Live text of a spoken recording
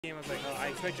game, I was like, oh, I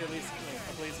expected at least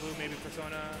a BlazBlue, maybe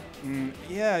Persona.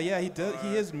 Yeah, he does.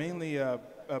 He is mainly a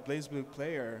BlazBlue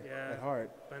player at heart.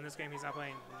 But in this game, he's not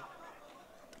playing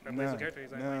a BlazBlue character.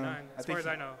 He's like 29, as far as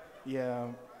I know. Yeah,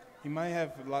 he might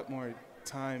have a lot more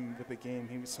time with the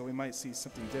game, so we might see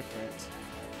something different.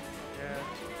 Yeah,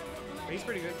 but he's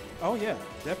pretty good. Oh yeah,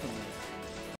 definitely.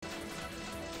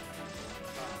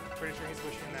 Pretty sure he's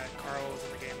wishing that Carl was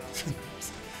in the game now.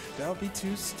 That would be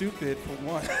too stupid for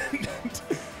one.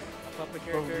 A puppet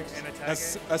character and a tag.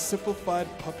 A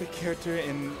simplified puppet character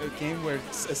in a game where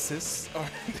assists are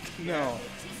no,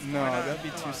 that'd be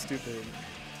too stupid.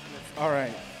 All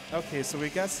right, okay, so we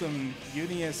got some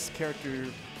UNIS character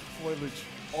foliage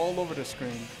all over the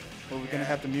screen. Are we gonna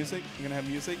have the music? We're gonna have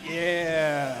music?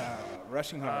 Yeah,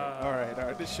 rushing hard. All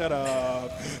right, just shut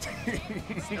up.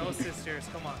 Snow Sisters,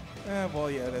 come on. Well,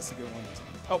 yeah, that's a good one.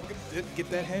 Oh, get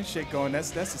that handshake going.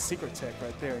 That's a secret tech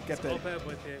right there. Get that. Opeb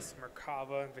with his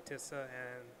Merkava and Vitissa,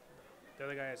 and the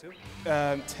other guy is who?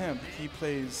 Temp. He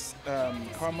plays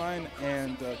Carmine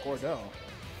and Gordell.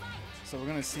 So we're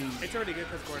gonna see. It's already good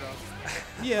because Gordell.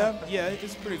 yeah,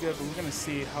 it's pretty good. But we're gonna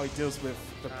see how he deals with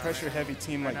the pressure-heavy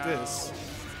team like this.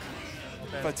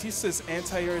 Batista's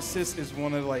anti-air assist is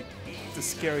one of the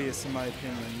scariest in my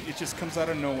opinion. It just comes out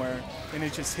of nowhere and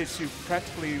it just hits you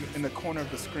practically in the corner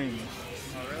of the screen.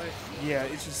 Oh really? Yeah,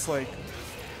 it's just like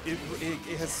it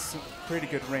has pretty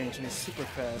good range and it's super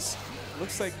fast.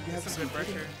 Looks like you have some good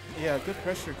pressure. Yeah, good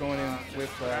pressure going in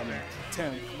with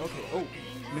Temp. Okay. Oh,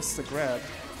 missed the grab.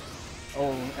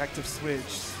 Oh, active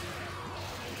switch.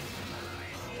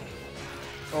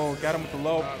 Oh, got him with the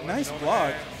low. Nice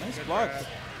block. Nice block.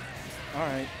 All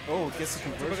right. Oh, gets the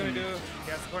conversion. What's he gonna do?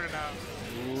 He has the corner now.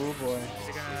 Oh boy. Is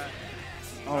he gonna?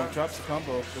 Oh, drops the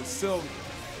combo, but still.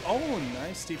 Oh,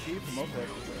 nice TP from Opeb.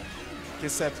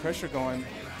 Gets that pressure going.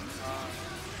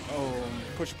 Oh,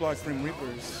 push block from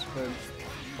Reapers, but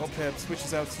Opeb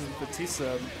switches out to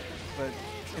Batista, but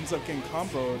ends up getting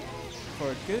comboed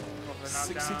for a good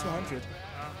 6,200.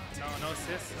 No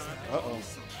assist. Uh-oh.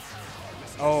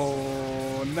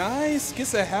 Oh, nice.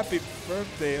 Gets a happy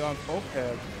birthday on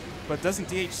Opeb, but doesn't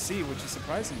DHC, which is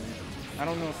surprising me. I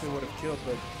don't know if it would have killed,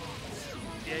 but...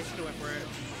 Yeah, he should have went for it.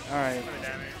 All right. For the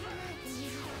damage.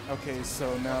 Okay,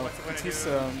 so now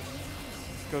Batista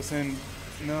goes in.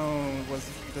 No,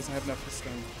 doesn't have enough to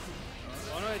stun.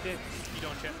 Oh no, it did. You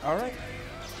don't chip. All right.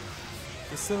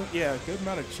 It's still, yeah, good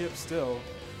amount of chip still.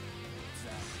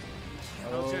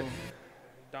 No chip.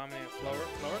 Dominant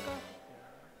Flaruka?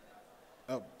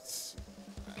 Oh,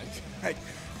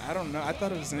 I don't know. I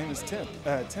thought his name was Temp.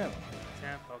 Temp. Temp.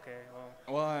 Okay.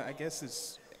 Well, I guess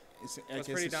it's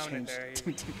pretty dominant changed.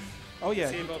 there. Oh yeah.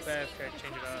 See if Opeb can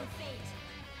change it up.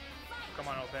 Come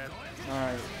on, Opeb. All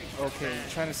right. Okay.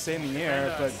 Trying to stay in the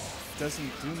air, but doesn't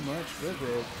do much with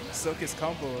it. Still gets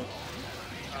combo.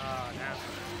 Nah.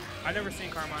 I've never seen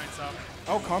Carmine, so.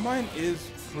 Oh, Carmine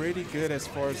is pretty good as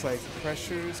far as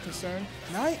pressure is concerned.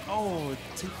 Oh,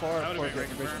 too far for the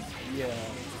conversion. Yeah.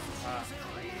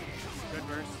 Good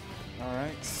burst. All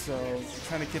right, so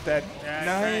trying to get that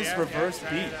nice reverse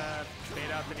beat.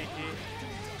 Fade out the DP.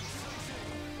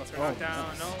 Let's Oh,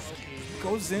 down. No. Okay.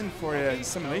 Goes in for a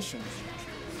simulation.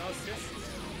 No assist.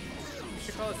 You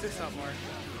should call assist out more.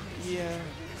 Yeah.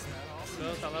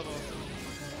 Build that level.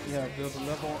 Yeah, build a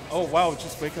level. Oh wow,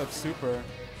 just wake up super.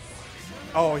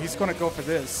 Oh, he's gonna go for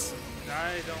this.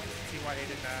 I don't see why he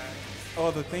did that.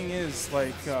 Oh, the thing is,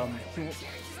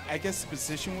 I guess the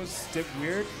position was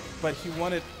weird, but he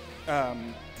wanted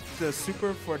the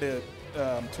super for the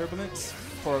turbulence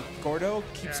for Gordo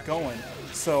keeps going.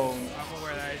 So I'm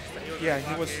aware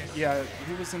that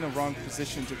he was in the wrong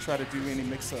position to try to do any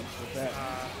mix-up with that.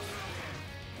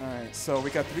 All right, so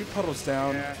we got 3 puddles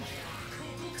down. Yeah.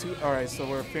 All right, so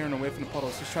we're veering away from the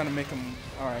puddles. Just trying to make them.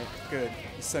 All right, good.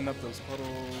 He's setting up those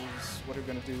puddles. What are we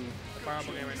gonna do?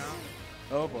 Fireable game right now.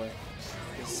 Oh boy.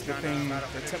 He's skipping the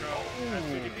tempo.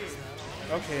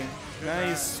 Okay,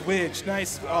 nice switch.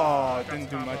 Nice. Oh, didn't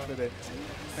do much with it.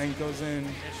 And goes in.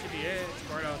 It should be it.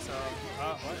 Gordo, so.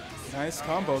 What? Nice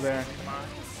combo there. Come on.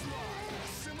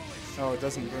 Oh, it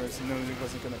doesn't burst. No, he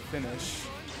wasn't gonna finish.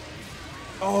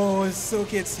 Oh, it still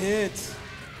gets hit.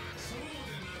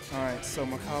 All right, so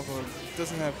Merkava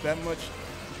doesn't have that much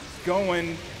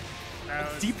going.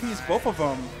 DPs both of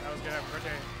them. That was good at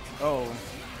birthday. Oh.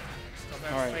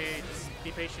 So all right.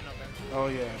 Be patient of him. Oh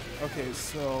yeah. Okay,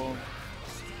 so.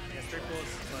 Yeah, straight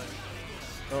pulls,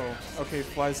 but. Oh, okay.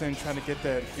 Flies in, trying to get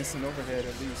that instant overhead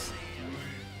at least.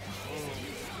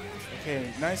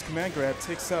 Okay, nice command grab.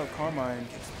 Takes out Carmine.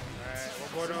 All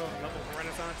right, Gordo, level 4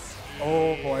 Renaissance.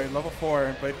 Oh boy, level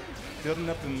 4, but building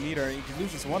up the meter. He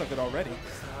loses one of it already.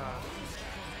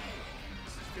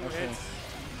 Okay.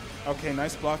 Okay,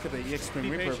 nice block of the EX Scream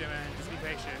Reaper. Be patient, man. Just be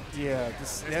patient. Yeah,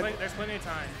 there's plenty of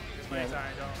time. There's plenty of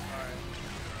time. Don't. All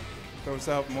right. Throws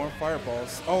out more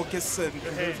fireballs. Oh, gets a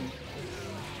conversion.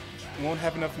 Won't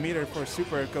have enough meter for a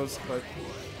super. It goes, but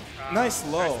nice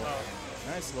low.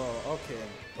 Nice low. Okay.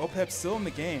 Opeb still in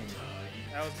the game.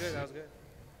 That was good. That was good.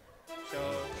 So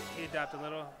he adapted a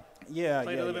little. Yeah,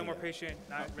 Played a little bit more patient.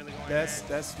 Not really going.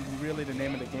 That's really the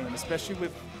name of the game, especially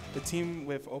with the team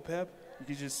with Opeb. You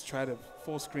can just try to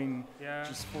full screen. Yeah.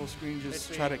 Just full screen.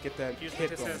 Just try to get that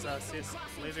hit going. Use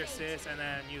laser assist, and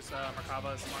then use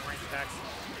Merkava's long range attacks.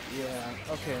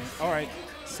 Yeah. Okay. All right.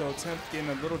 So Temp getting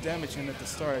a little damage in at the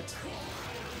start,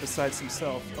 besides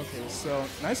himself. Okay. So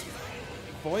nice.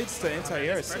 Voids the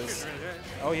anti-air assist. Really good.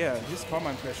 Oh yeah, his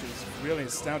Carmine pressure is really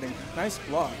astounding. Nice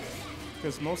block,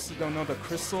 because most don't know the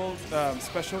crystal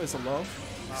special is a low.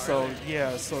 So really?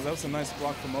 Yeah, so that was a nice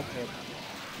block from Opeb.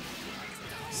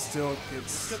 Still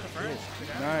gets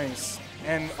nice,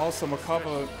 and also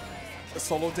Merkava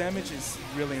solo damage is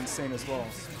really insane as well.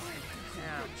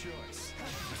 Yeah.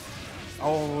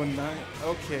 Oh, nice.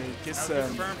 Okay, gets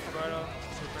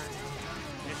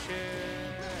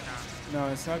No,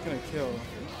 it's not gonna kill.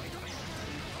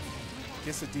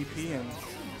 Gets a DP and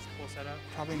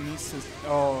probably needs to.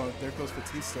 Oh, there goes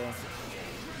Batista.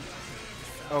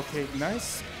 Okay,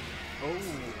 nice. Oh,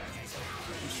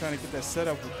 he's trying to get that set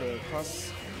up with the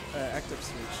cross active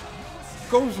switch.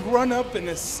 Goes run up in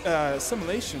this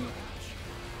simulation.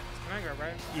 Command grab,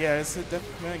 right? Yeah, it's a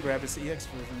definite command grab. It's the EX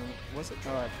version. What's it?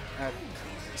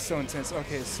 So intense.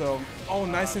 Okay, so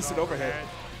nice instant overhead.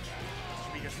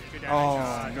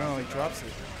 Oh, no, he drops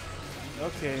it.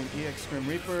 Okay, EX Grim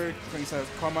Reaper brings out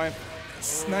Carmine.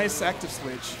 Nice active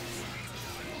switch.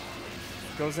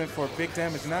 Goes in for big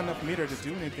damage. Not enough meter to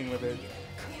do anything with it.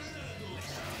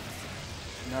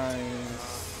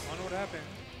 Nice. I wonder what happened.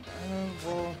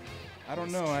 Well, I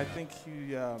don't know. I think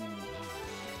he,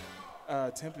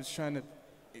 Temp is trying to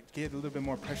get a little bit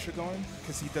more pressure going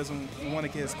because he doesn't want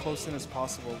to get as close in as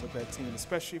possible with that team,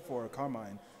 especially for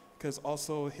Carmine. Because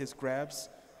also his grabs,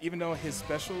 even though his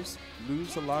specials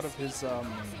lose a lot of his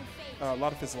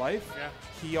life,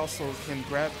 he also can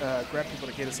grab people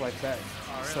to get his life back.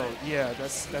 Oh, really? So yeah,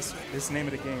 that's his name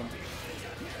of the game.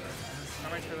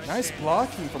 Nice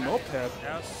blocking from Opeb.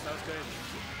 That was good.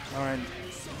 All right,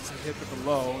 so hit with the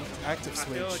low active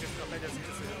switch. I feel like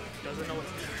Opeb doesn't know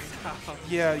what's going on.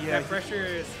 Yeah. That pressure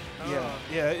is. Oh.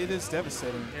 Yeah, it is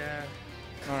devastating. Yeah.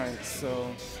 All right,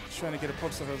 so trying to get a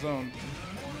pokes of his own.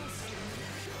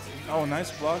 Oh,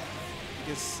 nice block.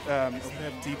 Gets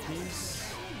Opeb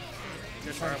DPs.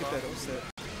 Just trying to get that offset.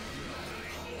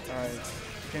 All right,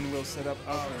 pinwheel set up.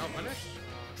 No punish?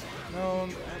 No,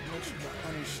 not much of a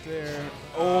punish there.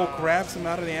 Oh, grabs him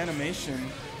out of the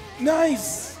animation.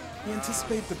 Nice! He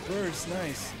anticipated the burst.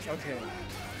 Nice. Okay.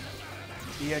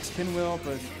 EX pinwheel,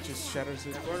 but just shatters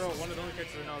it. Gordo, one of the only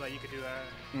characters to know that you could do that.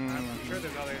 I'm sure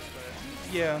there's others,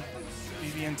 but. Yeah.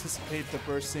 If you anticipate the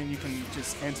bursting, you can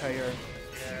just anti-air.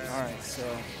 Yeah. All right, so.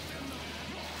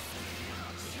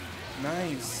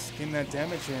 Nice. Getting that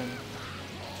damage in.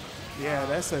 Yeah,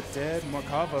 that's a dead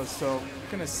Merkava, so we're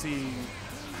going to see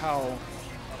how.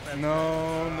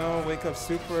 No, wake up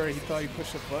super. He thought he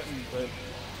pushed a button, but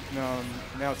no,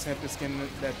 now Temp is getting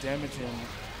that damage in.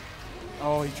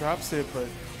 Oh, he drops it, but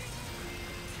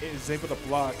is able to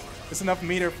block. It's enough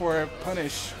meter for a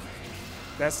punish.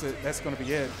 That's it. That's going to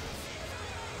be it.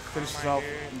 Finishes off.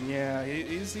 Yeah,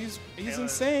 he's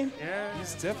insane. Yeah.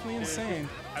 He's definitely insane.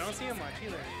 I don't see him much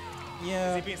either.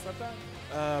 Yeah. Is he being slept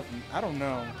on? I don't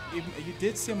know. You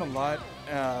did see him a lot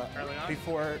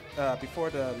before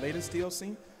the latest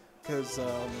DLC, because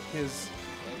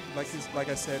like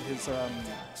I said, his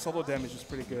solo damage is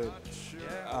pretty good.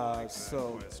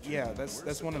 So yeah,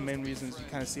 that's one of the main reasons you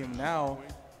kind of see him now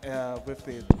with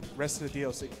the rest of the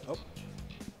DLC. Oh,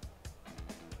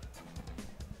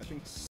 I think.